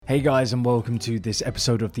Hey guys, and welcome to this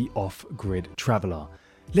episode of the Off-Grid Traveller.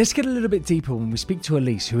 Let's get a little bit deeper when we speak to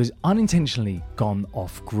Elys, who has unintentionally gone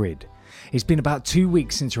off-grid. It's been about 2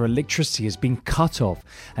 weeks since her electricity has been cut off,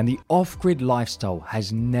 and the off-grid lifestyle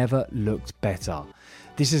has never looked better.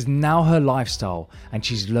 This is now her lifestyle, and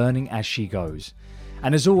she's learning as she goes.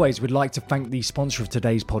 And as always, we'd like to thank the sponsor of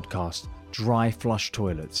today's podcast, Dry Flush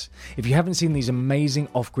Toilets. If you haven't seen these amazing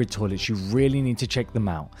off-grid toilets, you really need to check them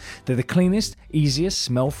out. They're the cleanest, easiest,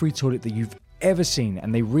 smell-free toilet that you've ever seen,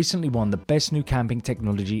 and they recently won the best new camping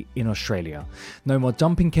technology in Australia. No more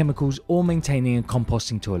dumping chemicals or maintaining a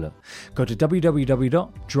composting toilet. Go to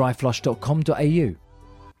www.dryflush.com.au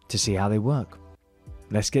to see how they work.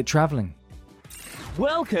 Let's get travelling.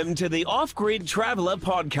 Welcome to the Off-Grid Traveller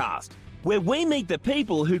podcast, where we meet the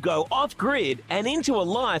people who go off-grid and into a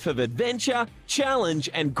life of adventure, challenge,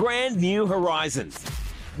 and grand new horizons.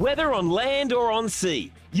 Whether on land or on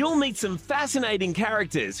sea, you'll meet some fascinating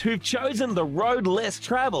characters who've chosen the road less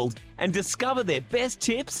travelled and discover their best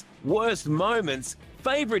tips, worst moments,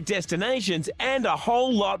 favourite destinations, and a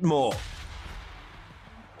whole lot more.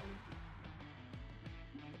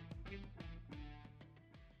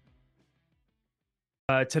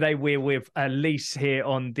 Today we're with Elys here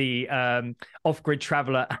on the Off-Grid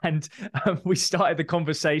Traveller, and we started the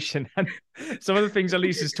conversation, and some of the things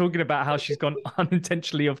Elys is talking about, how she's gone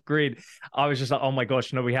unintentionally off-grid. I was just like, oh my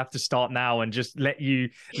gosh, no, we have to start now and just let you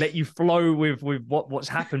flow with what's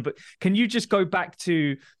happened. But can you just go back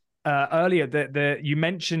to earlier that you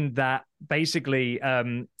mentioned that basically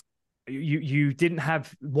you didn't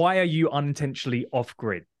have. Why are you unintentionally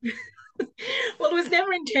off-grid? Well, it was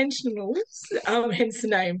never intentional, hence the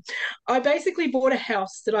name. I basically bought a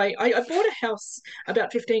house that I bought a house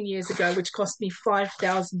about 15 years ago, which cost me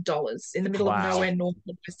 $5,000 in the middle of nowhere, North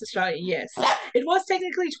and West Australia. Yes, it was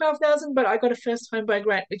technically 12,000, but I got a first home buyer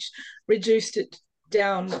grant, which reduced it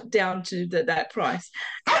down to that price.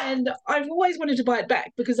 And I've always wanted to buy it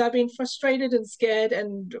back because I've been frustrated and scared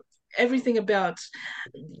and everything about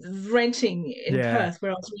renting in Perth,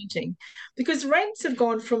 where I was renting, because rents have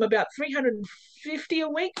gone from about $350 a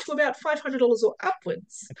week to about $500 or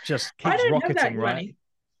upwards. It just keeps rocketing, right? Money.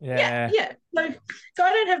 Yeah. So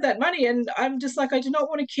I don't have that money, and I'm just like, I do not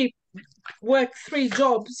want to work 3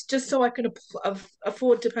 jobs just so I can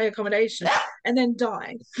afford to pay accommodation and then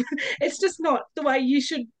die. It's just not the way you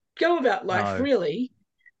should go about life, really.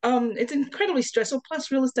 It's incredibly stressful,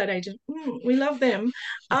 plus real estate agent. We love them.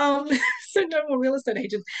 So no more real estate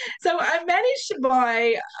agents. So I managed to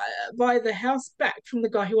buy the house back from the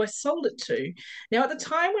guy who I sold it to. Now, at the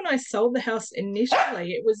time when I sold the house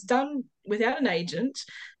initially, it was done without an agent,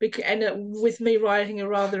 with me writing a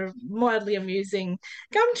rather mildly amusing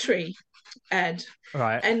Gumtree ad.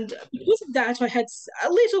 Right. And because of that, I had a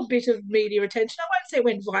little bit of media attention. I won't say it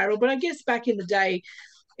went viral, but I guess back in the day,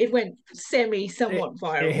 it went somewhat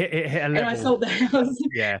viral. It hit a level. And I sold the house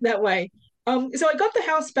that way. So I got the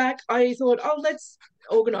house back. I thought, let's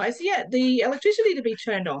organise, the electricity to be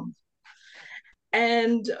turned on.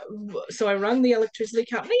 And so I rang the electricity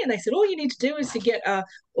company, and they said, all you need to do is to get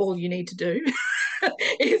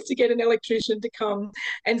an electrician to come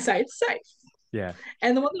and say it's safe. Yeah.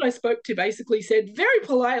 And the one that I spoke to basically said very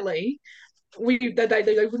politely, they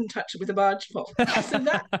wouldn't touch it with a barge pole. So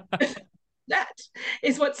that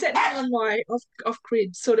is what set me on my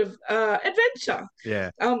off-grid sort of adventure. Yeah.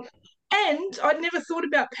 And I'd never thought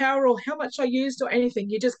about power or how much I used or anything.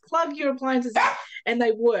 You just plug your appliances in and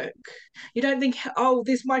they work. You don't think,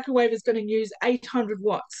 this microwave is going to use 800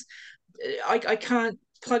 watts. I can't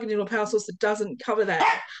plug it into a power source that doesn't cover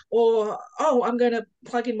that. Or, I'm going to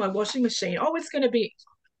plug in my washing machine. It's going to be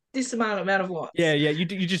this amount of watts. Yeah. You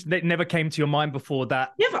just never came to your mind before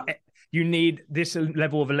that. Never. You need this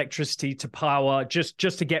level of electricity to power just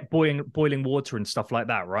to get boiling water and stuff like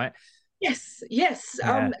that, right? Yes. Yeah.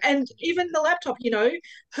 And even the laptop,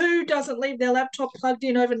 who doesn't leave their laptop plugged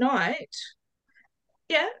in overnight?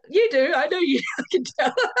 Yeah, you do. I know you. I can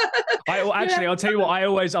tell. I'll tell you what. I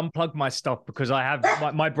always unplug my stuff because I have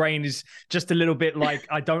my brain is just a little bit like,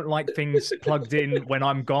 I don't like things plugged in when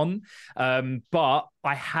I'm gone. But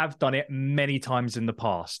I have done it many times in the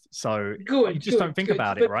past. So you just don't think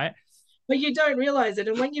about it, right? But you don't realise it.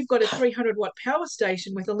 And when you've got a 300-watt power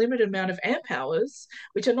station with a limited amount of amp hours,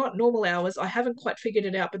 which are not normal hours, I haven't quite figured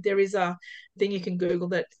it out, but there is a thing you can Google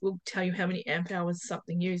that will tell you how many amp hours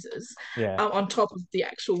something uses on top of the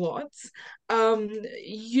actual watts.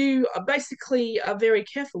 You basically are very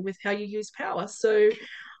careful with how you use power. So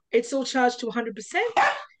it's all charged to 100%,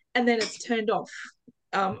 and then it's turned off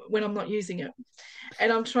when I'm not using it.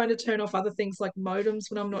 And I'm trying to turn off other things like modems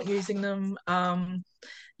when I'm not using them.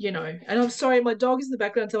 And I'm sorry, my dog is in the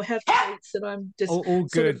background, so I have treats and I'm just all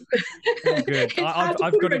good. All good.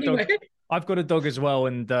 I've got a dog. I've got a dog as well,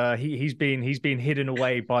 and he's been hidden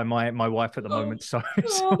away by my wife at the moment. So,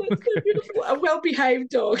 that's so beautiful. A well-behaved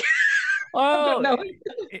dog. Oh,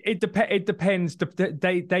 it depends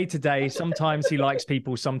day to day. Sometimes he likes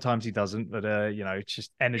people, sometimes he doesn't. But it's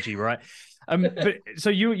just energy, right? But so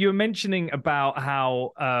you were mentioning about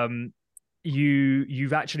how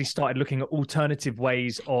you've actually started looking at alternative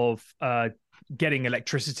ways of getting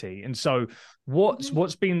electricity, and so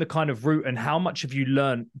what's been the kind of route, and how much have you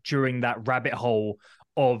learned during that rabbit hole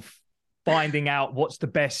of finding out what's the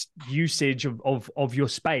best usage of your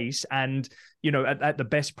space, and at the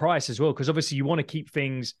best price as well, because obviously you want to keep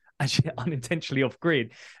things actually unintentionally off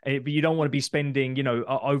grid, but you don't want to be spending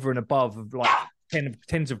over and above of like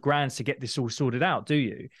tens of grands to get this all sorted out, do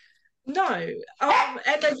you? No.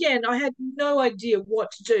 And again, I had no idea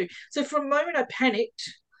what to do. So for a moment I panicked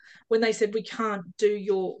when they said, we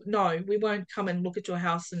won't come and look at your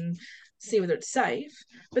house and see whether it's safe.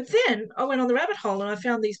 But then I went on the rabbit hole and I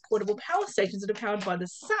found these portable power stations that are powered by the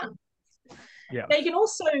sun. Yeah. Now you can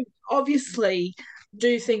also obviously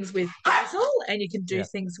do things with diesel, and you can do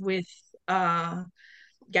things with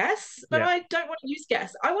gas, but I don't want to use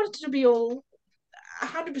gas. I want it to be all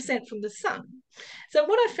 100% from the sun. So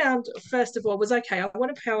what I found first of all was, okay, I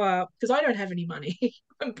want to power, because I don't have any money.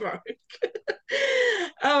 I'm broke.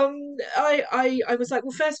 I was like,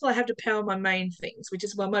 well, first of all, I have to power my main things, which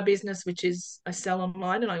is my business, which is I sell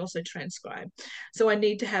online and I also transcribe. So I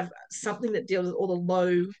need to have something that deals with all the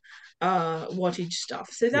low wattage stuff.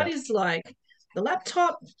 So that is like the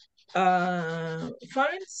laptop,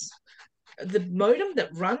 phones, the modem that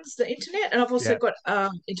runs the internet, and I've also got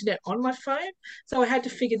internet on my phone, so I had to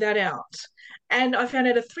figure that out, and I found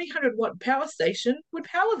out a 300-watt power station would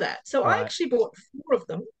power that. So I actually bought 4 of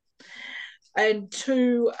them, and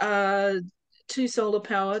two solar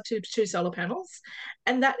panels,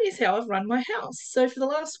 and that is how I've run my house. So for the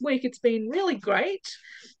last week it's been really great,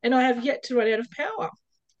 and I have yet to run out of power.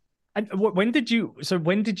 And when did you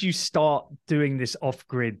start doing this off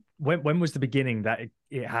grid? When was the beginning that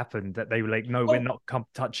it happened, that they were like, no, we're not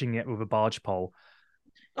touching it with a barge pole?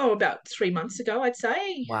 Oh, about 3 months ago, I'd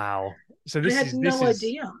say. Wow. So I had no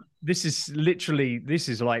idea. This is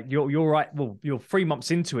like you're right. Well, you're 3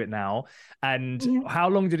 months into it now. And how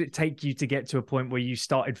long did it take you to get to a point where you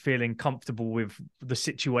started feeling comfortable with the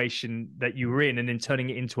situation that you were in, and then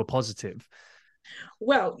turning it into a positive?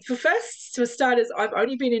 Well, for starters, I've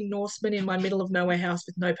only been in Norseman in my middle of nowhere house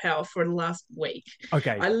with no power for the last week.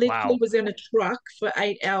 Okay. I literally was in a truck for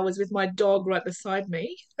 8 hours with my dog right beside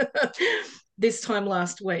me this time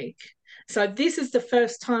last week. So this is the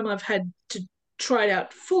first time I've had to try it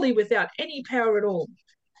out fully without any power at all.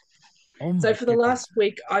 So for the last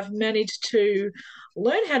week, I've managed to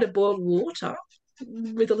learn how to boil water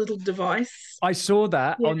with a little device. I saw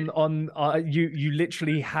that on you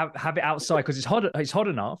literally have it outside, because it's hot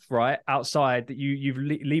enough, right, outside, that you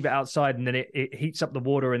leave it outside, and then it heats up the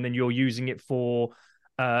water, and then you're using it for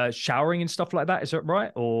showering and stuff like that. Is that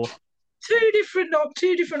right? Or two different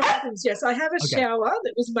options. Yes, I have a shower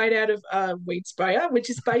that was made out of weed sprayer,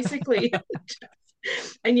 which is basically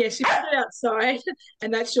and yes, you put it outside,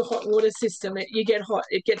 and that's your hot water system. It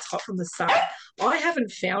gets hot from the sun. I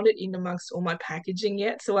haven't found it in amongst all my packaging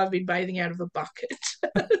yet, so I've been bathing out of a bucket.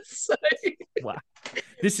 Wow,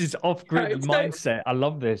 this is off-grid mindset. I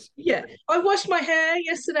love this. Yeah, I washed my hair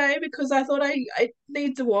yesterday because I thought I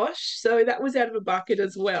needs a wash, so that was out of a bucket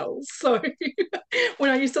as well. So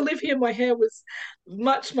when I used to live here, my hair was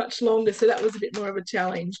much longer, so that was a bit more of a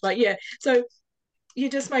challenge. But yeah, so you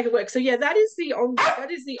just make it work. So yeah, that is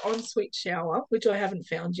the ensuite shower, which I haven't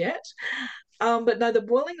found yet. But no, the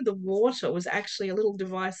boiling of the water was actually a little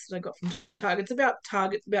device that I got from Target. It's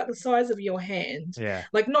about the size of your hand. Yeah.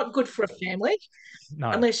 Like, not good for a family.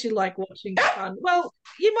 No. Unless you like watching the sun. Well,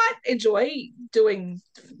 you might enjoy doing,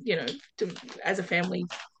 as a family.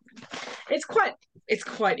 It's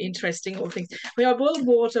quite interesting, all things. When I boiled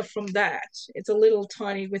water from that, it's a little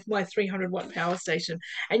tiny, with my 300-watt power station,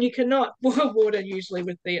 and you cannot boil water usually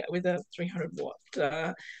with a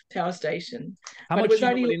 300-watt power station. How much do you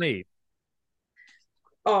normally need?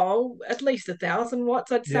 Oh, at least 1,000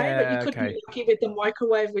 watts, I'd say. But you could be lucky with the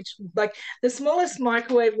microwave, which, like, the smallest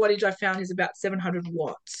microwave wattage I found is about 700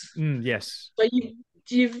 watts. Yes. But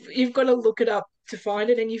you've got to look it up to find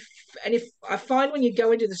it, and if I find when you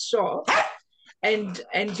go into the shop and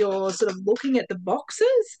you're sort of looking at the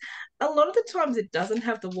boxes, a lot of the times it doesn't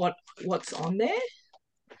have the watts on there.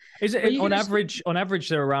 Is it on average? On average,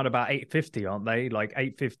 they're around about 850, aren't they? Like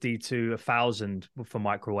 850 to 1,000 for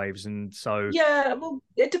microwaves, and so yeah. Well,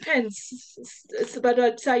 it depends, but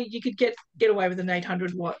I'd say you could get away with an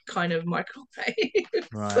 800-watt kind of microwave.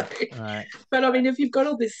 right, So, right. but I mean, if you've got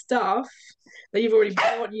all this stuff that you've already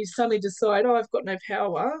bought, and you suddenly decide, oh, I've got no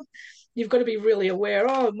power. You've got to be really aware.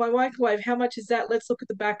 Oh, my microwave, how much is that? Let's look at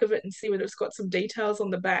the back of it and see whether it's got some details on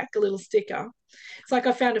the back, a little sticker. It's like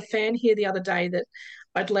I found a fan here the other day that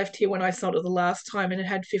I'd left here when I sold it the last time, and it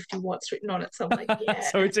had 50 watts written on it. So I'm like, yeah.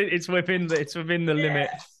 So it's within the limit.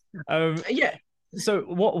 Yeah. So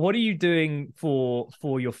what are you doing for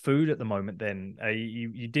your food at the moment then?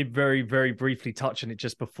 You did very, very briefly touch on it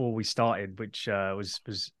just before we started, which was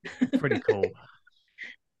pretty cool.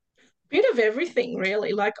 Bit of everything,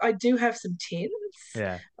 really. Like, I do have some tins.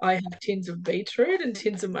 Yeah. I have tins of beetroot and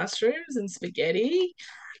tins of mushrooms and spaghetti.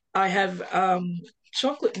 I have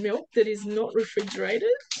chocolate milk that is not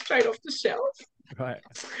refrigerated, straight off the shelf. Right.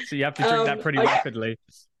 So you have to drink that pretty rapidly.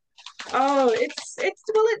 Oh,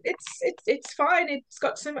 it's fine. It's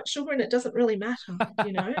got so much sugar and it doesn't really matter,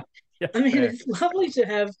 you know. Yeah, I mean, it's lovely to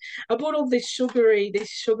have. I bought all this sugary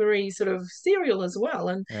sort of cereal as well,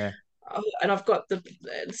 and I've got the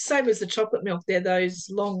same as the chocolate milk. They're those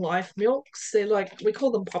long life milks. They're like, we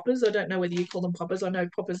call them poppers. I don't know whether you call them poppers. I know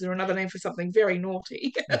poppers are another name for something very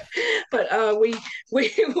naughty. But we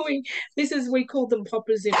call them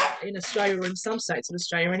poppers in Australia, or in some states of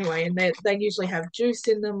Australia anyway. And they usually have juice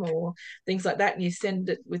in them or things like that. And you send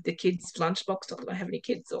it with the kids' lunchbox. Not that I have any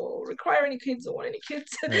kids or require any kids or want any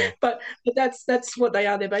kids. But that's what they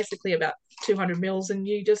are. They're basically about 200 mils, and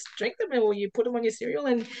you just drink them or you put them on your cereal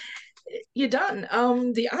and you're done.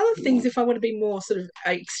 The other things, if I want to be more sort of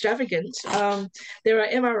extravagant, there are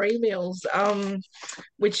MRE meals,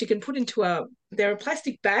 which you can put into they're a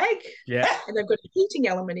plastic bag, and they've got a heating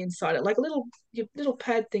element inside it, like a little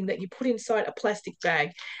pad thing that you put inside a plastic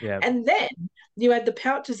bag, and then you add the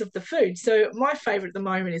pouches of the food. So my favorite at the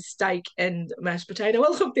moment is steak and mashed potato.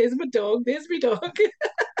 Oh, look, there's my dog.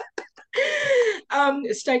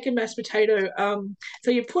 Steak and mashed potato.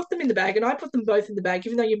 So you put them in the bag, and I put them both in the bag,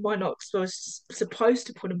 even though you might not supposed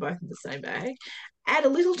to put them both in the same bag. Add a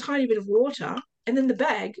little tiny bit of water, and then the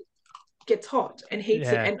bag gets hot and heats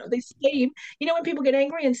it, and the steam. You know when people get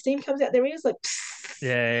angry and steam comes out their ears, like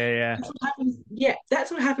yeah. That's what happens. Yeah,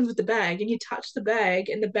 that's what happens with the bag. And you touch the bag,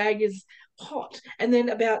 and the bag is hot. And then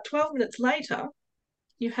about 12 minutes later,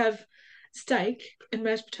 you have steak and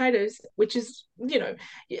mashed potatoes, which is, you know,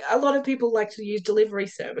 a lot of people like to use delivery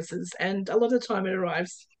services, and a lot of the time it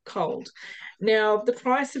arrives cold. Now, the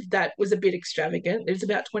price of that was a bit extravagant. It was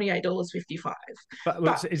about $28.55.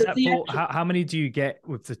 But is that for how many do you get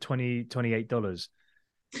with the $28?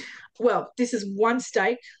 Well, this is one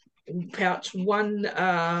steak pouch, one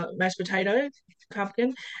mashed potato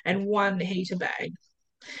pumpkin, and one heater bag.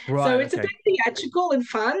 Right, so it's a bit theatrical and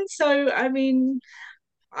fun. So, I mean,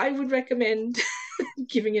 I would recommend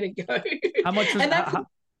giving it a go. How much was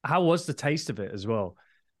how was the taste of it as well?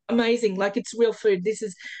 Amazing. Like, it's real food.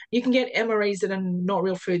 You can get MREs that are not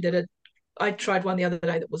real food I tried one the other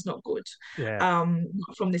day that was not good.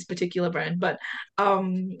 Not from this particular brand, but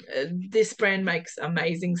this brand makes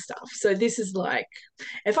amazing stuff. So this is like,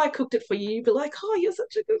 if I cooked it for you, you'd be like, oh, you're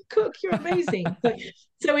such a good cook. You're amazing.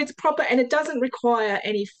 So it's proper, and it doesn't require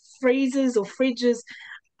any freezers or fridges.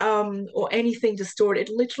 Or anything to store it.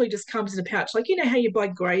 It literally just comes in a pouch. Like, you know how you buy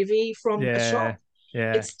gravy from a shop?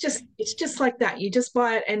 Yeah. It's just like that. You just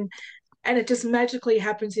buy it, and it just magically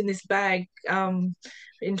happens in this bag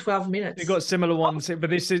in 12 minutes. You've got similar ones, but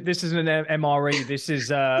this isn't an MRE. This is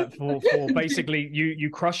for basically you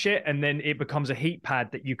crush it, and then it becomes a heat pad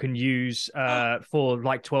that you can use for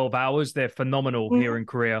like 12 hours. They're phenomenal here in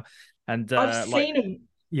Korea. And I've seen them.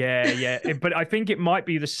 Yeah. But I think it might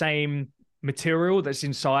be the same material that's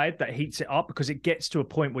inside that heats it up, because it gets to a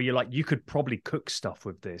point where you're like, you could probably cook stuff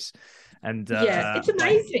with this. And it's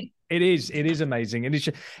amazing. It is amazing. And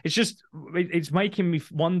it's making me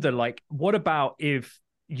wonder, like, what about if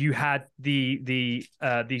you had the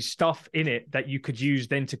stuff in it that you could use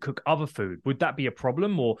then to cook other food? Would that be a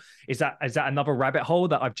problem, or is that another rabbit hole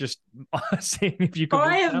that I've just seen if you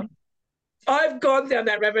could? I've gone down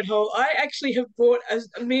that rabbit hole. I actually have bought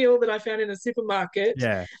a meal that I found in a supermarket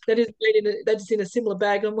that is made in a similar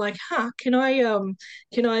bag. I'm like, can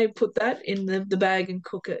I put that in the bag and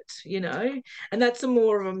cook it, you know? And that's a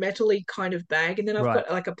more of a metal-y kind of bag. And then I've got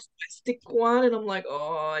like a plastic one, and I'm like,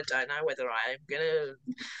 oh, I don't know whether I'm gonna,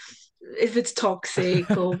 if it's toxic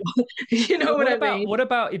or you know what I mean. What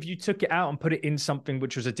about if you took it out and put it in something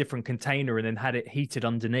which was a different container and then had it heated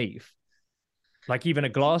underneath? Like even a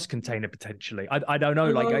glass container potentially. I don't know.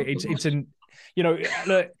 Like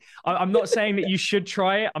look, I'm not saying that you should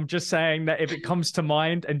try it. I'm just saying that if it comes to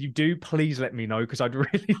mind and you do, please let me know, because I'd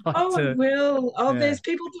really like to. I will. Oh, Yeah. there's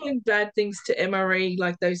people doing bad things to MRE,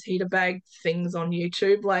 like those heater bag things on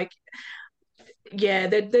YouTube. Like, yeah,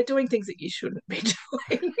 they're doing things that you shouldn't be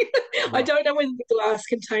doing. I don't know whether the glass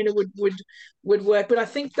container would work, but I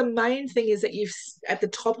think the main thing is that at the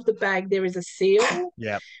top of the bag there is a seal.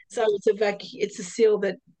 Yeah. So it's a seal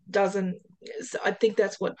that doesn't. So I think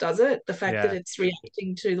that's what does it. The fact that it's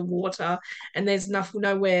reacting to the water, and there's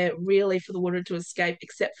nowhere really for the water to escape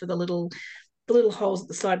except for the little holes at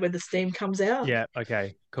the side where the steam comes out. Yeah.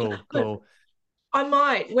 Okay. Cool. I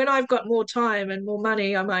might, when I've got more time and more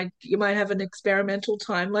money, you might have an experimental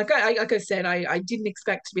time. Like I said, I didn't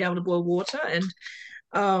expect to be able to boil water, and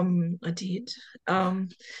I did.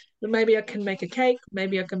 But maybe I can make a cake.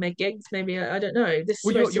 Maybe I can make eggs. Maybe I don't know.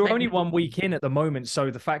 You're only 1 week in at the moment,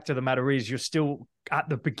 so the fact of the matter is you're still at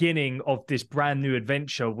the beginning of this brand new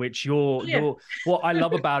adventure. Which you're what I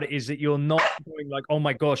love about it is that you're not going like, oh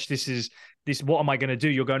my gosh, this. What am I going to do?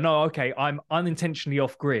 You're going, no, okay, I'm unintentionally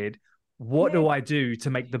off grid. What do I do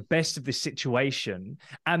to make the best of this situation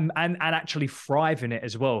and actually thrive in it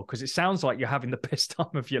as well? Because it sounds like you're having the best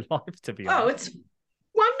time of your life, to be honest. Oh, it's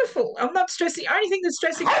wonderful. I'm not stressing. The only thing that's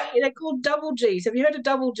stressing me, they're called double Gs. Have you heard of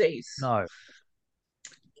double Gs? No.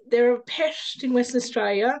 They're a pest in Western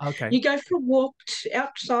Australia. Okay. You go for a walk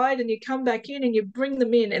outside and you come back in and you bring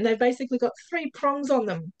them in, and they've basically got 3 prongs on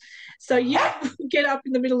them. So you get up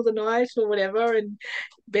in the middle of the night or whatever and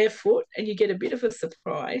barefoot, and you get a bit of a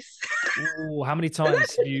surprise. Ooh, how many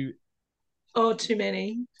times have you? Oh, too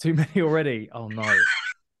many. Too many already? Oh, no.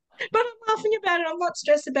 But I'm laughing about it. I'm not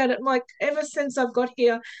stressed about it. Like, ever since I've got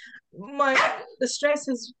here, the stress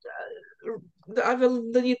has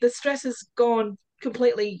the stress has gone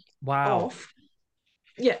completely off.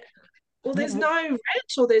 Yeah. Well, there's no rent,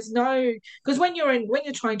 or there's no, because when you're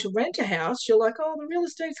trying to rent a house, you're like, oh, the real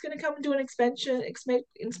estate's going to come and do an inspection,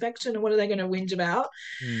 and what are they going to whinge about?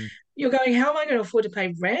 You're going, how am I going to afford to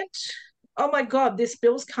pay rent? Oh my God, this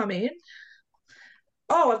bill's come in.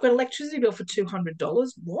 Oh, I've got an electricity bill for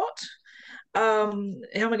 $200. What? How am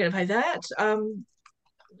I going to pay that?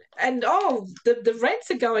 And the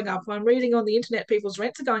rents are going up. I'm reading on the internet, people's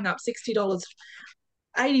rents are going up $60,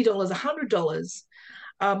 $80,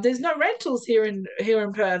 $100. There's no rentals here in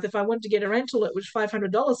Perth. If I wanted to get a rental, it was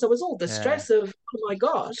 $500. So it was all the stress of, oh my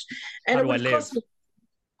gosh, and it would cost me,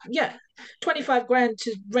 $25,000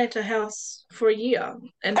 to rent a house for a year,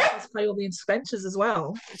 and plus pay all the expenses as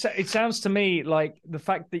well. So it sounds to me like the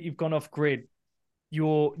fact that you've gone off grid,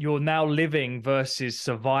 you're now living versus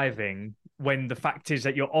surviving, when the fact is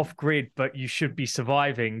that you're off grid, but you should be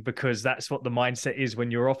surviving, because that's what the mindset is when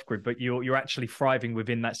you're off grid, but you're actually thriving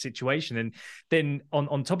within that situation. And then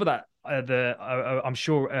on top of that, I'm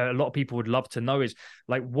sure a lot of people would love to know is,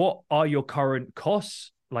 like, what are your current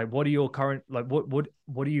costs? Like, what are your current, like,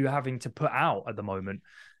 what are you having to put out at the moment?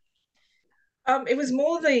 It was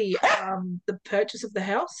more the purchase of the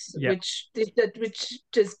house, which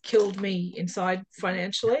just killed me inside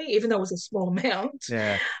financially, even though it was a small amount.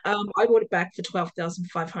 Yeah. I bought it back for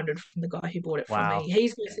 $12,500 from the guy who bought it from me.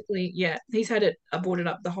 He's basically, he's had it boarded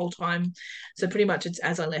up the whole time, so pretty much it's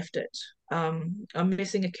as I left it. I'm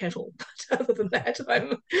missing a kettle, but other than that,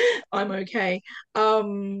 I'm okay.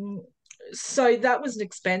 So that was an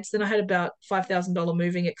expense. Then I had about $5,000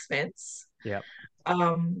 moving expense. Yeah.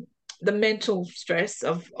 The mental stress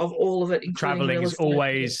of all of it, traveling, is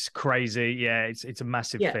always crazy. Yeah, it's a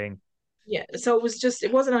massive thing. Yeah, so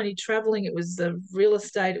it wasn't only traveling, it was the real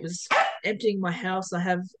estate, it was emptying my house. I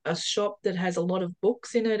have a shop that has a lot of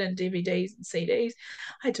books in it and DVDs and CDs.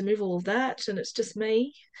 I had to move all of that, and it's just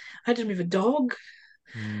me. I had to move a dog.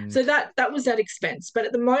 So that was that expense. But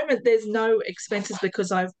at the moment there's no expenses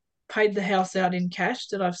because I've paid the house out in cash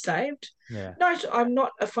that I've saved. Yeah. No, I'm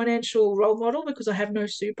not a financial role model because I have no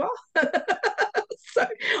super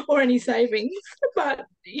or any savings. But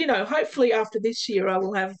hopefully after this year I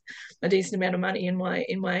will have a decent amount of money in my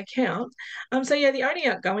account. So the only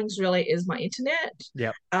outgoings really is my internet.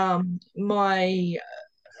 Yeah. I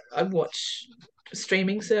watch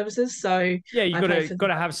streaming services, so you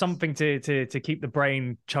gotta have something to keep the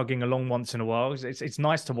brain chugging along once in a while. It's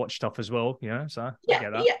nice to watch stuff as well, so I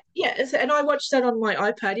get that. And I watch that on my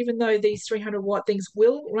iPad. Even though these 300-watt things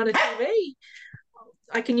will run a TV,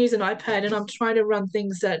 I can use an iPad, and I'm trying to run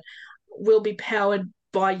things that will be powered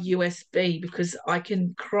by USB, because I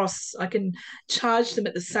can charge them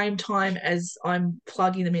at the same time as I'm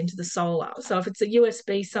plugging them into the solar. So if it's a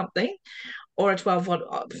USB something, or a 12-watt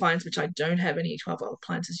appliance, which I don't have any 12-watt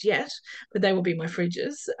appliances yet, but they will be my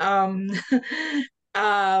fridges.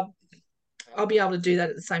 I'll be able to do that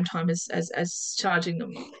at the same time as charging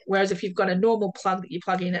them. Whereas if you've got a normal plug that you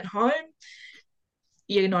plug in at home,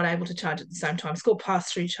 you're not able to charge at the same time. It's called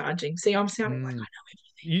pass-through charging. See, I'm sounding like I know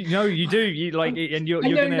everything. You know, you do. You like, and you're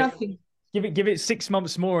gonna nothing. Give it 6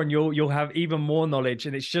 months more, and you'll have even more knowledge.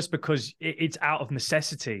 And it's just because it's out of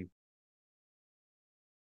necessity.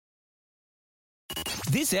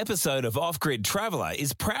 This episode of Off Grid Traveller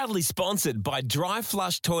is proudly sponsored by Dry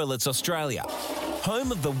Flush Toilets Australia,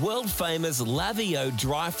 home of the world-famous Lavio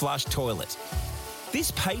Dry Flush Toilet.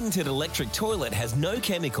 This patented electric toilet has no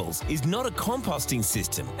chemicals, is not a composting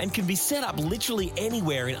system, and can be set up literally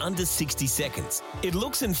anywhere in under 60 seconds. It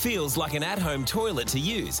looks and feels like an at-home toilet to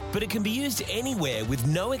use, but it can be used anywhere with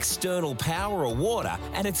no external power or water,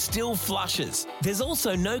 and it still flushes. There's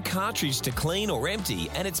also no cartridge to clean or empty,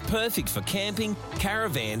 and it's perfect for camping,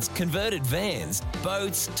 caravans, converted vans,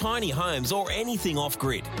 boats, tiny homes, or anything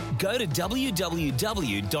off-grid. Go to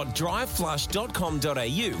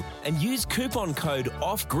www.dryflush.com.au and use coupon code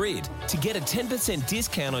OFFGRID to get a 10%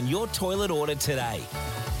 discount on your toilet order today.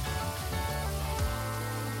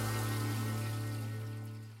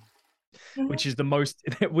 Which is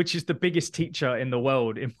the biggest teacher in the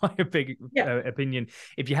world, in my opinion.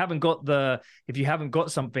 If you haven't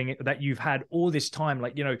got something that you've had all this time,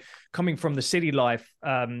 like, you know, coming from the city life,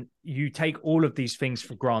 you take all of these things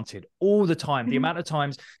for granted all the time. The amount of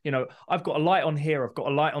times, you know, I've got a light on here, I've got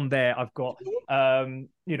a light on there, I've got,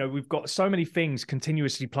 you know, we've got so many things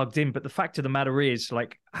continuously plugged in. But the fact of the matter is,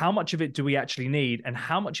 like, how much of it do we actually need, and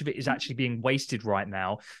how much of it is actually being wasted right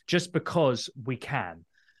now just because we can?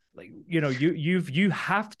 Like, you know, you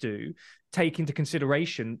have to take into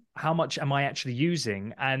consideration, how much am I actually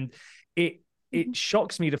using? And it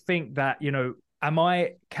shocks me to think that, you know,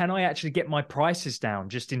 can I actually get my prices down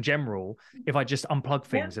just in general if I just unplug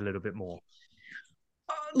things a little bit more?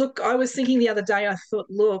 Look, I was thinking the other day, I thought,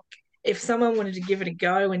 look, if someone wanted to give it a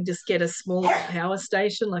go and just get a smaller power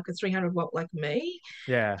station, like a 300 watt like me,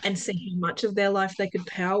 and see how much of their life they could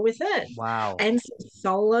power with it. Wow. And some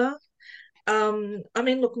solar. I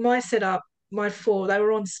mean, look, my setup, my 4, they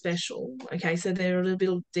were on special. Okay, so they're a little bit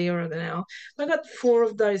dearer than now. I got 4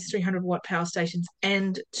 of those 300 watt power stations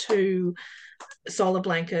and 2 solar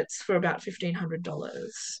blankets for about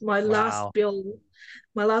 $1,500. My last bill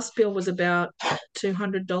was about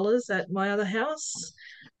 $200 at my other house.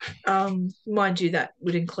 Mind you, that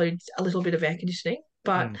would include a little bit of air conditioning,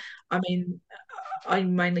 but I mean, I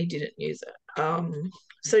mainly didn't use it.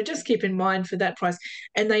 So just keep in mind for that price.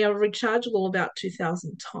 And they are rechargeable about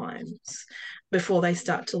 2,000 times before they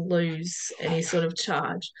start to lose any sort of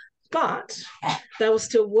charge. But they will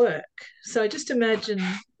still work. So just imagine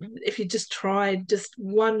if you just tried just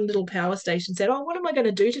one little power station, said, oh, what am I going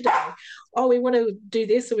to do today? Oh, we want to do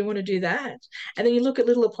this or we want to do that. And then you look at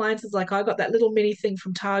little appliances, like I got that little mini thing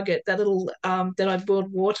from Target, that little that I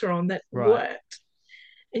boiled water on that worked.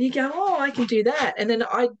 And you go, oh, I can do that. And then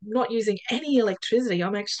I'm not using any electricity.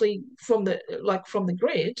 I'm actually from the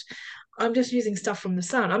grid. I'm just using stuff from the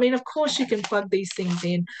sun. I mean, of course, you can plug these things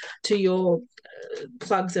in to your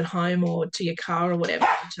plugs at home or to your car or whatever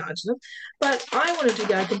to charge them. But I wanted to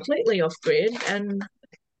go completely off grid, and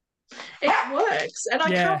it works. And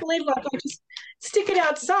I can't believe, like, I just stick it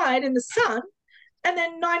outside in the sun, and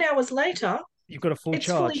then 9 hours later, you've got a full it's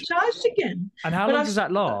charge. Fully charged again. And how long does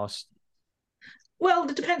that last? Well,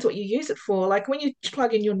 it depends what you use it for. Like when you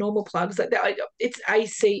plug in your normal plugs, like that, it's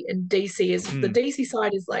AC and DC. The DC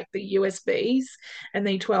side is like the USBs and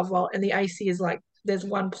the 12 volt, and the AC is like there's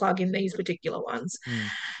one plug in these particular ones.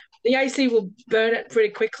 The AC will burn it pretty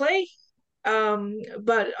quickly.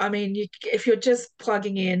 But I mean, if you're just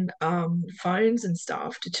plugging in phones and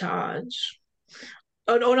stuff to charge,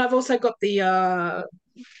 and I've also got these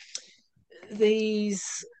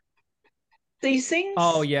things.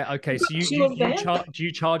 Oh yeah, okay. So do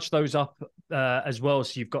you charge those up as well?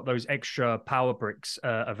 So you've got those extra power bricks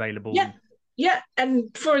available. Yeah.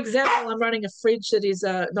 And for example, I'm running a fridge that is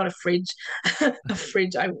not a fridge, a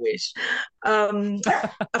fridge. I wish, a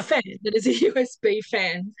fan that is a USB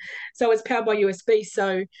fan. So it's powered by USB.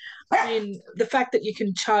 So I mean, the fact that you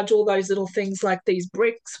can charge all those little things like these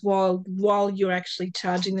bricks while you're actually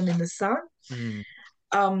charging them in the sun.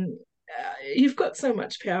 You've got so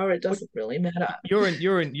much power, it doesn't really matter. You're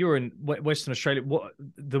in Western Australia. What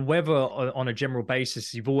the weather on a general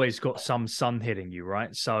basis, you've always got some sun hitting you,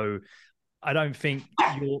 right? So I don't think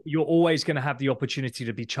you're always going to have the opportunity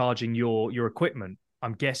to be charging your equipment,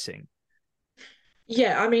 I'm guessing.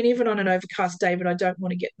 Yeah, I mean, even on an overcast day, but I don't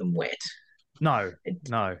want to get them wet. No,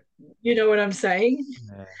 no. You know what I'm saying?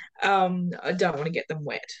 Yeah. I don't want to get them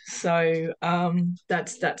wet. So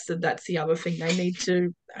that's the other thing. I need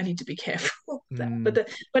to be careful of that. Mm.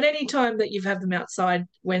 But any time that you have them outside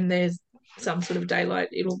when there's some sort of daylight,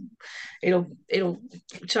 it'll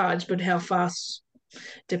charge, but how fast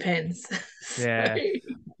depends. Yeah.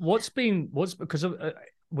 What's because of,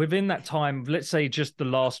 within that time, let's say just the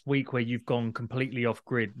last week where you've gone completely off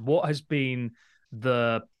grid, what has been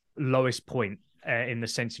the lowest point in the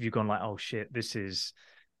sense of you've gone like, oh shit, this is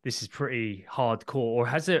pretty hardcore, or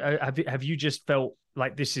has it have you just felt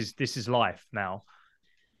like this is life now?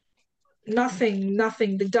 Nothing.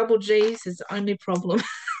 The double G's is the only problem.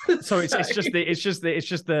 So it's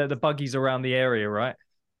just the buggies around the area, right?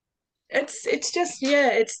 It's just, yeah,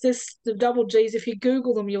 it's this the double G's. If you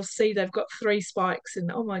Google them, you'll see they've got 3 spikes,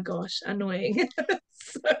 and oh my gosh, annoying.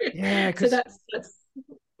 so Yeah, so because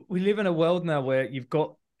we live in a world now where you've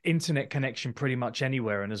got internet connection pretty much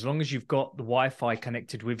anywhere, and as long as you've got the Wi-Fi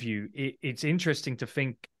connected with you, it's interesting to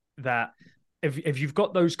think that if you've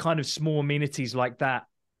got those kind of small amenities like that,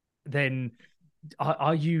 then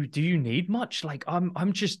do you need much? Like I'm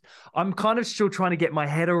kind of still trying to get my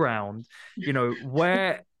head around,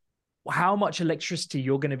 where how much electricity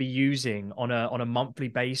you're going to be using on a monthly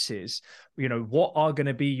basis, what are going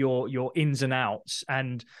to be your ins and outs,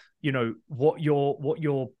 and what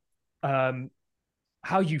your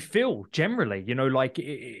how you feel generally, like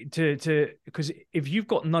because if you've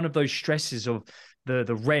got none of those stresses of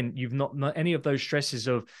the rent, you've not any of those stresses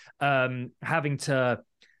of having to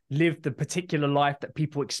live the particular life that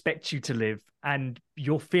people expect you to live, and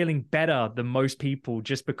you're feeling better than most people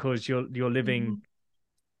just because you're living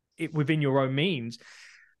it within your own means.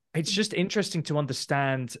 It's just interesting to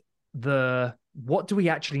understand what do we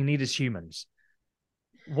actually need as humans?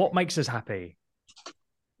 What makes us happy?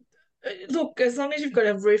 Look, as long as you've got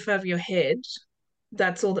a roof over your head,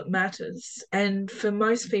 that's all that matters. And for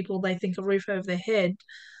most people, they think a roof over their head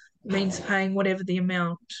means paying whatever the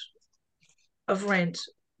amount of rent,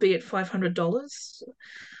 be it $500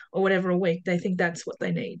 or whatever a week. They think that's what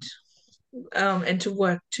they need, and to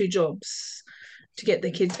work 2 jobs to get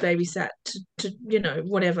their kids babysat, to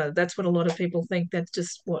whatever. That's what a lot of people think. That's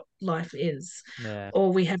just what life is. Yeah.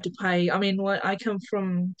 Or we have to pay. I mean, I come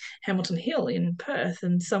from Hamilton Hill in Perth,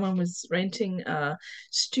 and someone was renting a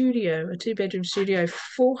 2-bedroom studio,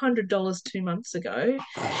 $400 2 months ago,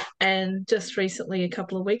 and just recently, a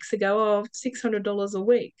couple of weeks ago, $600 a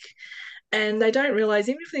week. And they don't realize,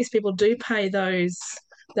 even if these people do pay that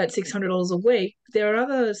 $600 a week, there are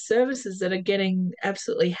other services that are getting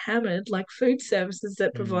absolutely hammered, like food services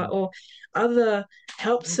that provide, or other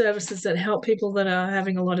help services that help people that are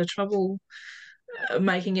having a lot of trouble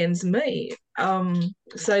making ends meet.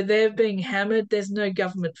 So they're being hammered. There's no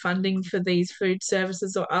government funding for these food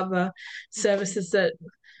services or other services that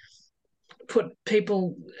put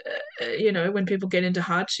people, when people get into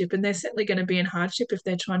hardship, and they're certainly going to be in hardship if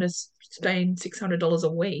they're trying to spend $600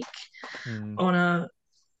 a week on a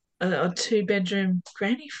 2-bedroom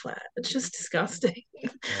granny flat. It's just disgusting,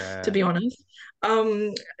 to be honest.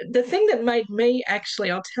 The thing that made me,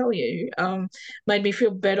 actually, I'll tell you, made me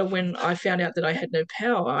feel better when I found out that I had no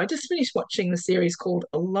power. I just finished watching the series called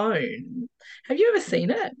Alone. Have you ever seen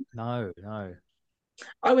it? No.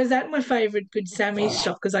 I was at my favourite Good Sammy's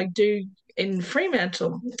shop, because I do in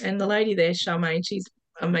Fremantle, and the lady there, Charmaine, she's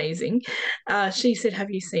amazing. She said, "Have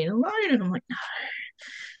you seen Alone?" And I'm like, "No."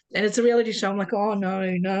 And it's a reality show. I'm like, "Oh no,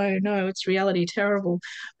 it's reality, terrible."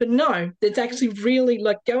 But no, it's actually really,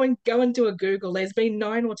 like, go and do a Google. There's been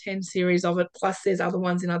 9 or 10 series of it, plus there's other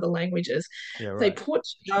ones in other languages. Yeah, right. They put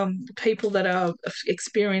people that are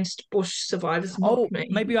experienced bush survivors. Oh,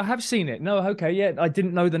 maybe I have seen it. No, okay, yeah, I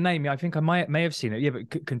didn't know the name. I think I may have seen it. Yeah,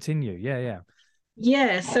 but continue. Yeah.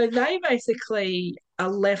 Yeah, so they basically are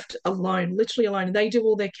left alone, literally alone. They do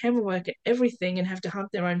all their camera work and everything, and have to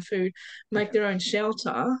hunt their own food, make their own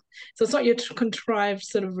shelter. So it's not your contrived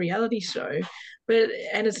sort of reality show,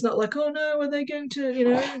 and it's not like, oh no, are they going to,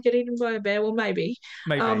 get eaten by a bear? Well, maybe.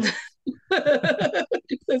 There's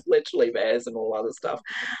literally bears and all other stuff.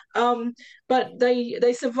 But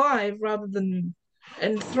they survive and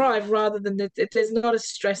thrive, rather than there's not a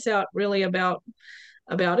stress out really about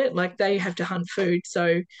it. Like, they have to hunt food,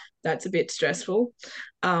 so that's a bit stressful,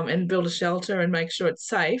 and build a shelter and make sure it's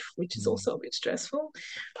safe, which is also a bit stressful,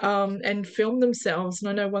 and film themselves. And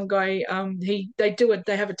I know one guy, they do it,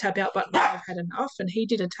 they have a tap out button, I've had enough, and he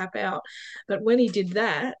did a tap out. But when he did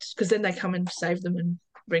that, because then they come and save them and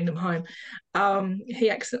bring them home, he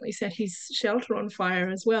accidentally set his shelter on fire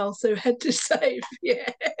as well, so had to save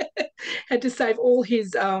had to save all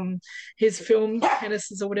his film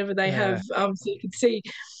canister or whatever they have, so you could see.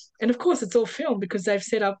 and of course it's all filmed because they've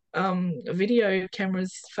set up video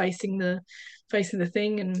cameras facing the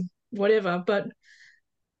thing and whatever. But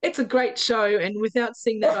it's a great show, and without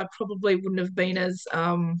seeing that, I probably wouldn't have been as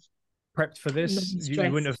prepped for this. You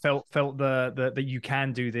wouldn't have felt the that you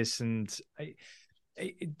can do this, and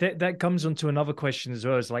that comes onto another question as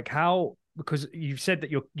well. Is like how, because you've said that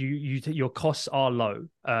your costs are low,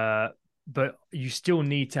 but you still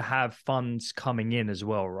need to have funds coming in as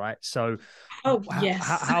well, right? So, yes.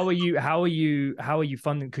 How are you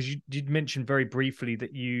funding? Because you did mention very briefly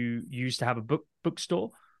that you used to have a bookstore.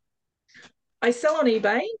 I sell on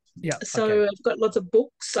eBay. Yeah. So okay. I've got lots of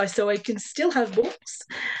books. So I can still have books.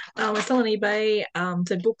 I sell on eBay.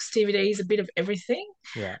 So books, DVDs, a bit of everything.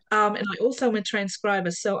 Yeah. And I also am a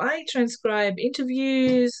transcriber. So I transcribe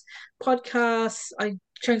interviews, podcasts. I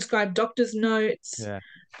transcribe doctor's notes. Yeah.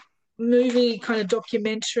 Movie kind of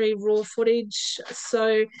documentary, raw footage.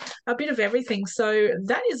 So a bit of everything. So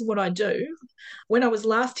that is what I do. When I was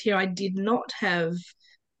last here, I did not have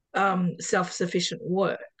self-sufficient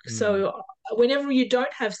work. So whenever you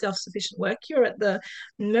don't have self-sufficient work, you're at the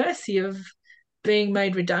mercy of being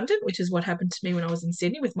made redundant, which is what happened to me when I was in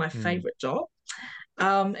Sydney with my favorite job.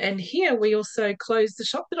 And here we also closed the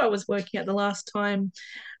shop that I was working at the last time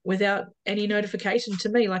without any notification to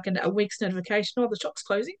me, like a week's notification, the shop's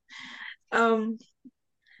closing.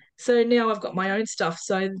 So now I've got my own stuff,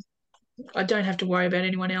 so I don't have to worry about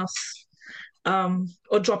anyone else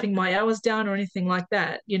or dropping my hours down or anything like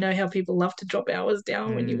that. You know how people love to drop hours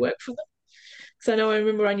down when you work for them. So I know I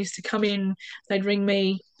remember I used to come in, they'd ring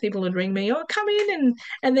me, people would ring me, oh, come in.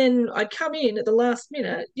 And then I'd come in at the last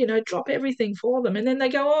minute, drop everything for them. And then they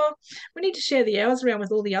go, oh, we need to share the hours around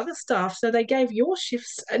with all the other staff. So they gave your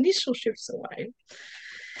initial shifts away.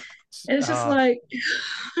 And it's just like...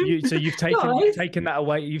 so you've taken that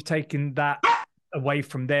away. You've taken that away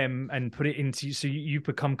from them and put it into, so you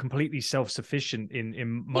become completely self-sufficient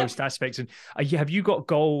in most aspects. And have you got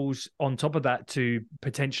goals on top of that to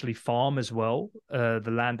potentially farm as well, the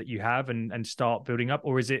land that you have and start building up,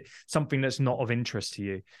 or is it something that's not of interest to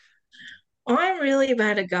you? I'm really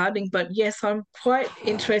bad at gardening, but yes, I'm quite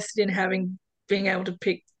interested in being able to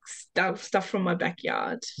pick stuff from my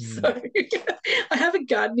backyard. So I have a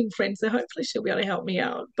gardening friend, so hopefully she'll be able to help me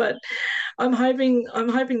out. But I'm hoping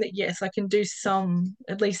that yes, I can do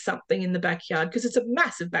at least something in the backyard, because it's a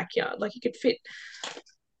massive backyard. Like you could fit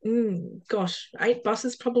 8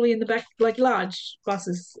 buses probably in the back, like large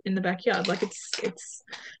buses in the backyard. Like it's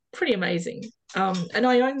pretty amazing. And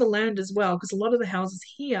I own the land as well, because a lot of the houses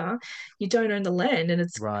here you don't own the land, and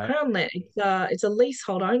it's crown land. It's a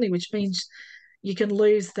leasehold only, which means you can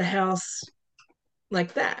lose the house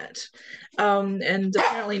like that. And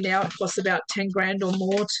apparently now it costs about 10 grand or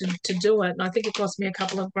more to do it. And I think it cost me a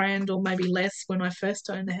couple of grand or maybe less when I first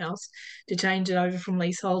owned the house to change it over from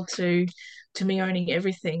leasehold to me owning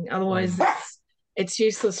everything. Otherwise it's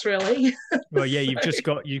useless, really. Well, yeah,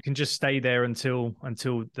 you can just stay there until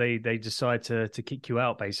they decide to kick you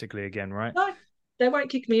out basically again, right? No, they won't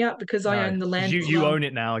kick me out because I own the land. You own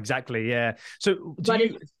it now, exactly, yeah. So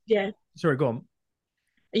sorry, go on.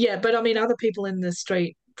 Yeah, but I mean, other people in the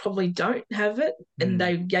street probably don't have it, and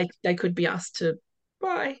they could be asked to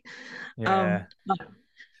buy. Yeah.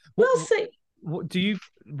 We'll see.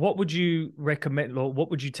 What would you recommend, or what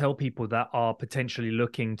would you tell people that are potentially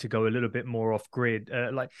looking to go a little bit more off grid?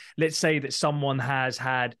 Like, let's say that someone has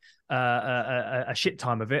had a shit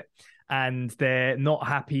time of it, and they're not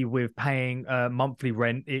happy with paying monthly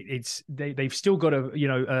rent. They've still got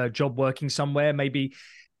a job working somewhere. Maybe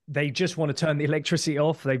they just want to turn the electricity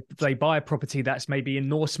off. They buy a property that's maybe in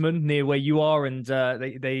Norseman near where you are, and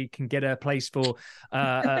they can get a place for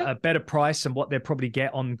a better price than what they'll probably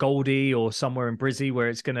get on Goldie or somewhere in Brizzy, where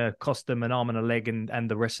it's going to cost them an arm and a leg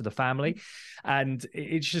and the rest of the family. And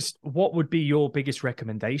it's just, what would be your biggest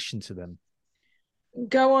recommendation to them?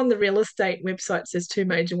 Go on the real estate website. There's 2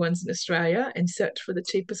 major ones in Australia, and search for the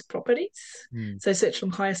cheapest properties. So search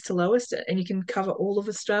from highest to lowest, and you can cover all of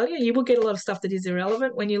Australia. You will get a lot of stuff that is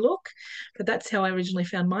irrelevant when you look, but that's how I originally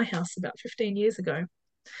found my house about 15 years ago.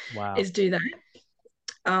 Wow. Is do that.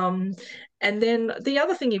 And then the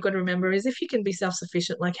other thing you've got to remember is, if you can be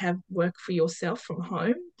self-sufficient, like have work for yourself from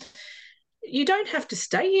home, you don't have to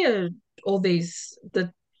stay here all the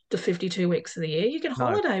 52 weeks of the year. You can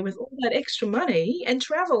holiday with all that extra money and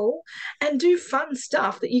travel and do fun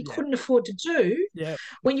stuff that you couldn't afford to do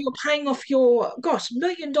when you're paying off your $1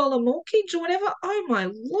 million mortgage or whatever. Oh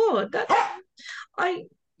my Lord, I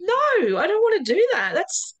don't want to do that.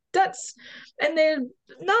 That's and then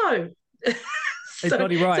no. It's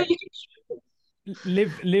bloody right.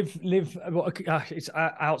 Live. It's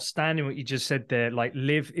outstanding what you just said there. Like,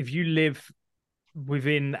 if you live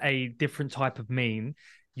within a different type of mean,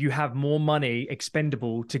 you have more money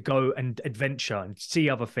expendable to go and adventure and see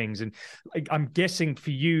other things. And I'm guessing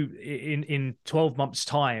for you in 12 months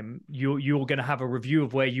time, you're going to have a review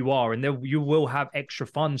of where you are, and you will have extra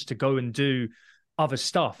funds to go and do other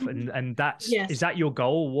stuff. And that's, Yes. is that your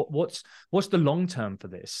goal? What's the long term for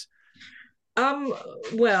this?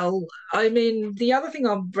 Well, I mean, the other thing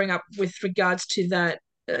I'll bring up with regards to that,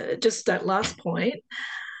 just that last point,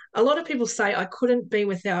 a lot of people say I couldn't be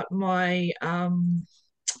without my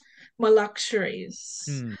luxuries.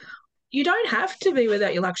 You don't have to be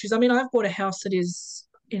without your luxuries. I mean, I've bought a house that is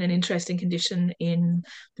in an interesting condition in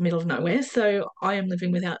the middle of nowhere, so I am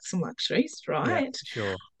living without some luxuries, right? Yeah,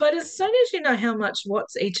 sure. But as soon as you know how much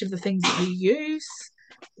what's each of the things that you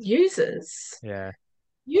uses, Yeah.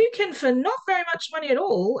 you can, for not very much money at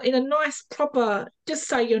all, in a nice proper, just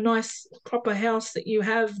say your nice proper house that you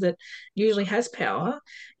have that usually has power,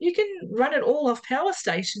 you can run it all off power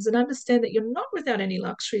stations and understand that you're not without any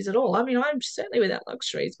luxuries at all. I mean, I'm certainly without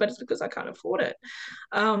luxuries, but it's because I can't afford it.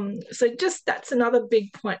 So just that's another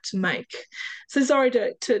big point to make. So sorry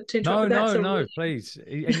to interrupt. No, please.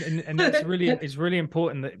 And that's really, it's really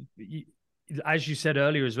important that, as you said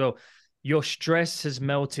earlier as well, your stress has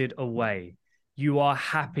melted away. You are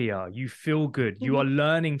happier. You feel good. You are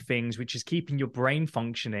learning things, which is keeping your brain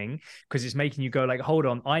functioning, because it's making you go like, hold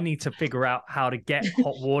on, I need to figure out how to get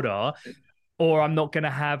hot water, or I'm not going to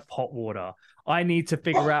have hot water. I need to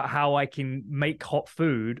figure out how I can make hot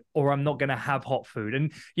food, or I'm not going to have hot food.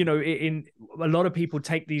 And, you know, in a lot of people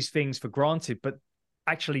take these things for granted, but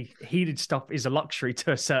actually heated stuff is a luxury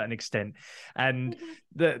to a certain extent. And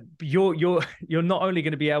you're not only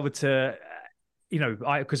going to be able to, you know,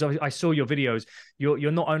 because I saw your videos,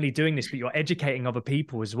 you're not only doing this, but you're educating other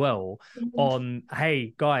people as well on,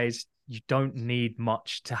 hey, guys, you don't need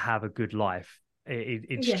much to have a good life.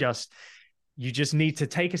 It's just, you just need to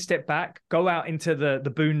take a step back, go out into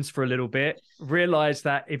the boons for a little bit, realize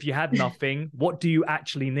that if you had nothing, what do you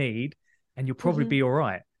actually need? And you'll probably be all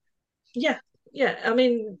right. Yeah. Yeah, I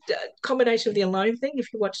mean, combination of the alone thing.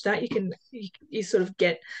 If you watch that, you sort of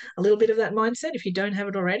get a little bit of that mindset if you don't have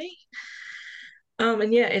it already.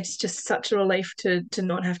 And yeah, it's just such a relief to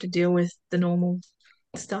not have to deal with the normal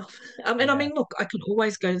stuff. And I mean, look, I can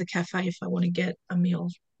always go to the cafe if I want to get a meal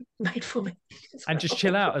made for me, and just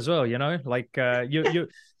chill out as well. You know, like you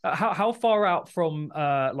how far out from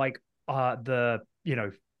the, you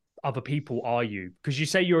know, other people are you? Because you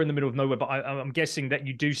say you're in the middle of nowhere, but I'm guessing that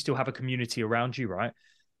you do still have a community around you, right?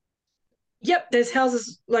 Yep, there's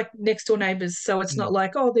houses like next door neighbors, so it's not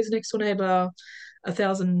like, oh, there's next door neighbor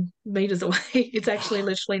 1,000 meters away. It's actually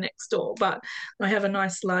literally next door. But I have a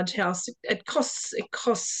nice large house. It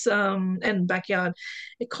costs and backyard.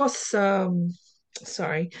 It costs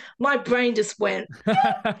sorry, my brain just went.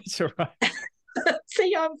 It's all right.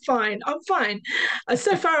 See, I'm fine.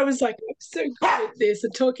 So far, I was like, I'm so good at this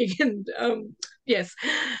and talking, and yes,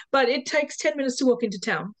 but it takes 10 minutes to walk into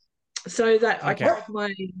town. So that I can have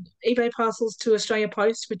my eBay parcels to Australia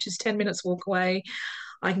Post, which is 10 minutes walk away.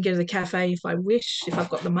 I can go to the cafe if I wish, if I've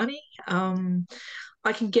got the money.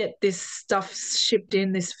 I can get this stuff shipped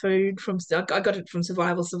in, this food I got it from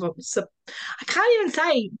Survival. I can't even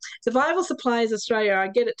say Survival Supplies Australia. I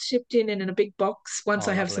get it shipped in a big box once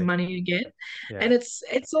I have some money again. Yeah. And it's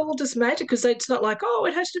all just magic, because it's not like, oh,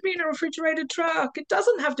 it has to be in a refrigerated truck. It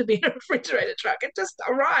doesn't have to be in a refrigerated truck. It just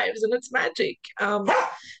arrives and it's magic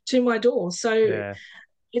to my door. So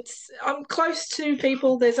I'm close to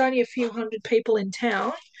people. There's only a few hundred people in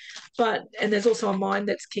town, and there's also a mine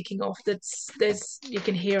that's kicking off. You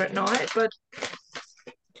can hear at night, but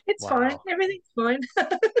it's fine. Everything's fine.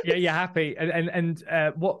 Yeah, you're happy. And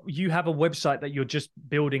what, you have a website that you're just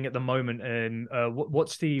building at the moment, and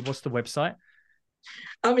what's the website?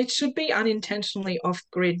 It should be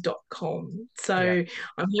unintentionallyoffgrid.com. So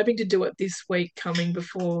I'm hoping to do it this week coming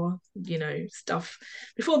before,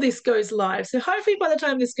 before this goes live. So hopefully by the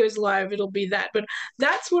time this goes live, it'll be that. But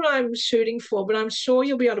that's what I'm shooting for. But I'm sure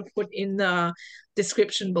you'll be able to put in the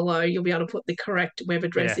description below, you'll be able to put the correct web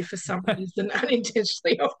address if for some reason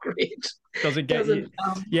unintentionally off grid doesn't get you.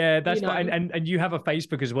 That's fine. And you have a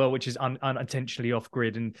Facebook as well, which is unintentionally off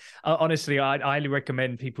grid. And honestly, I highly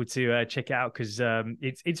recommend people to check it out, because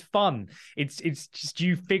it's fun. It's just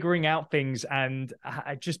you figuring out things and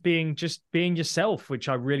just being yourself, which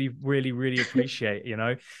I really, really, really appreciate.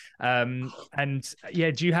 And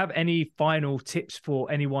do you have any final tips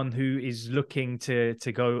for anyone who is looking to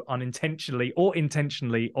go unintentionally or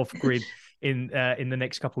intentionally off grid in the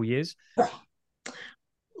next couple of years?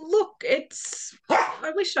 Look,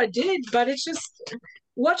 I wish I did, but it's just,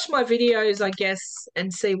 watch my videos, I guess,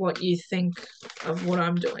 and see what you think of what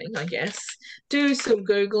I'm doing, I guess. Do some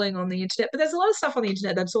Googling on the internet. But there's a lot of stuff on the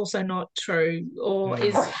internet that's also not true or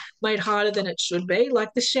is made harder than it should be.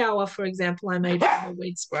 Like the shower, for example, I made from a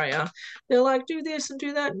weed sprayer. They're like, do this and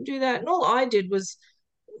do that and do that. And all I did was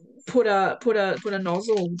put a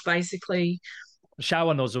nozzle basically.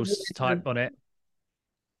 Shower nozzles type on it.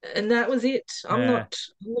 And that was it. I'm not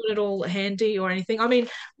at all handy or anything. I mean,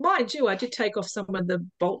 mind you, I did take off some of the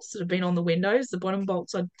bolts that have been on the windows. The bottom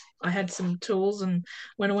bolts, I had some tools, and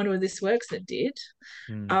when I wonder whether this works, it did.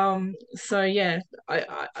 So yeah,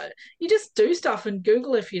 you just do stuff and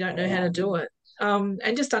Google if you don't know how to do it.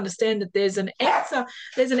 And just understand that there's an answer.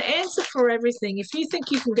 There's an answer for everything. If you think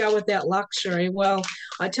you can go without luxury, well,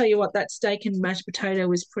 I tell you what, that steak and mashed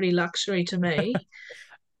potato is pretty luxury to me.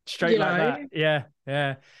 Straight like that.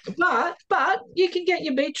 Yeah. But you can get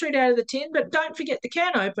your beetroot out of the tin, but don't forget the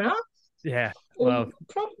can opener. Yeah. Well,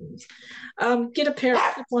 problems. Get a pair of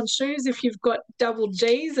slip-on shoes if you've got double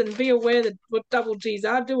G's, and be aware that what double G's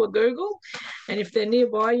are. Do a Google, and if they're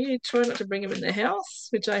nearby you, try not to bring them in the house,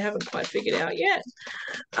 which I haven't quite figured out yet.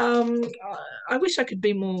 I wish I could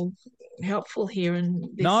be more helpful here. And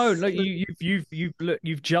no, look,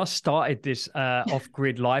 you've just started this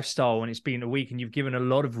off-grid lifestyle, and it's been a week, and you've given a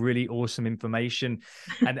lot of really awesome information,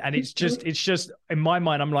 and it's just in my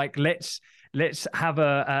mind, I'm like, let's have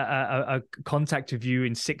a contact with you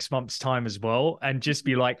in 6 months' time as well, and just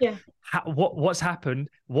be like, what's happened,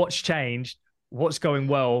 what's changed, what's going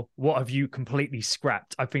well, what have you completely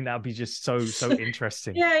scrapped? I think that would be just so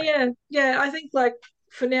interesting. Yeah. I think, like,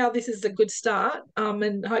 for now, this is a good start.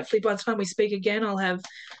 And hopefully by the time we speak again, I'll have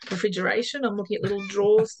refrigeration. I'm looking at little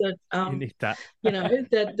drawers that, you need that.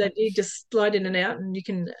 that you just slide in and out, and you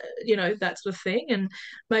can, that sort of thing. And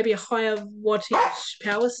maybe a higher wattage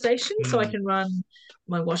power station so I can run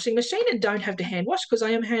my washing machine and don't have to hand wash, because I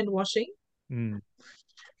am hand washing. I've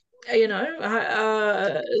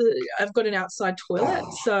got an outside toilet,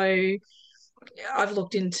 so I've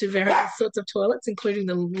looked into various sorts of toilets, including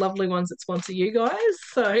the lovely ones that sponsor you guys.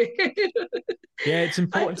 So yeah, it's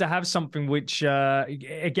important to have something which,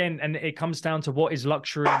 again, and it comes down to what is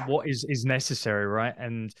luxury and what is necessary, right?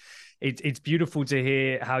 And it's beautiful to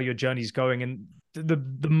hear how your journey's going. And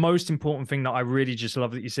the most important thing that I really just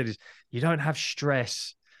love that you said is you don't have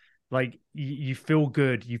stress. Like you feel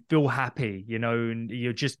good, you feel happy, and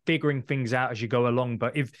you're just figuring things out as you go along.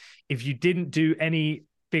 But if you didn't do any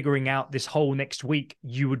figuring out this whole next week,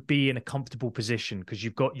 you would be in a comfortable position, because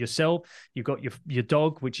you've got yourself, you've got your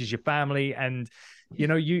dog, which is your family, and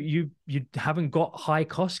you haven't got high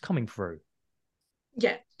costs coming through.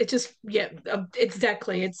 Yeah,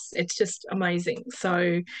 exactly. It's just amazing.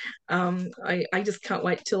 So I just can't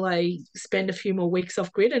wait till I spend a few more weeks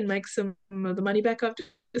off grid and make some of the money back I've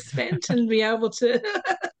just spent and be able to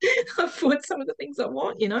afford some of the things I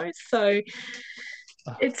want, So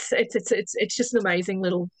it's just an amazing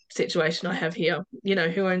little situation I have here.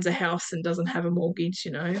 Who owns a house and doesn't have a mortgage?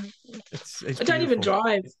 It's I don't even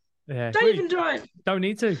drive. Yeah, don't even drive. Don't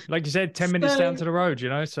need to. Like you said, 10 minutes down to the road.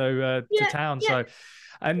 To town. So.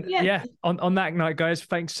 And on that night, guys,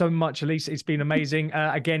 thanks so much, Elys. It's been amazing.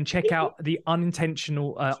 Again, check out the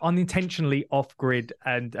Unintentionally Off Grid,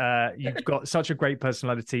 and you've got such a great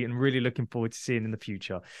personality, and really looking forward to seeing in the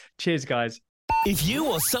future. Cheers, guys. If you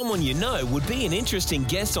or someone you know would be an interesting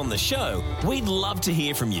guest on the show, we'd love to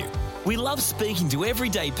hear from you. We love speaking to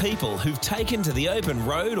everyday people who've taken to the open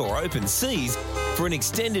road or open seas for an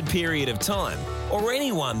extended period of time, or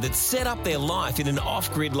anyone that's set up their life in an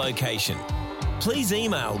off-grid location. Please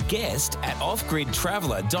email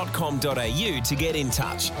guest@offgridtraveller.com.au to get in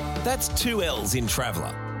touch. That's 2 L's in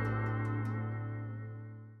Traveller.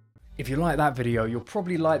 If you like that video, you'll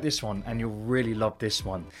probably like this one, and you'll really love this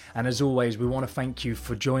one. And as always, we want to thank you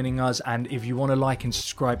for joining us. And if you want to like and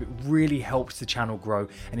subscribe, it really helps the channel grow,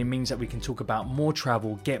 and it means that we can talk about more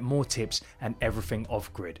travel, get more tips, and everything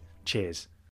off grid. Cheers.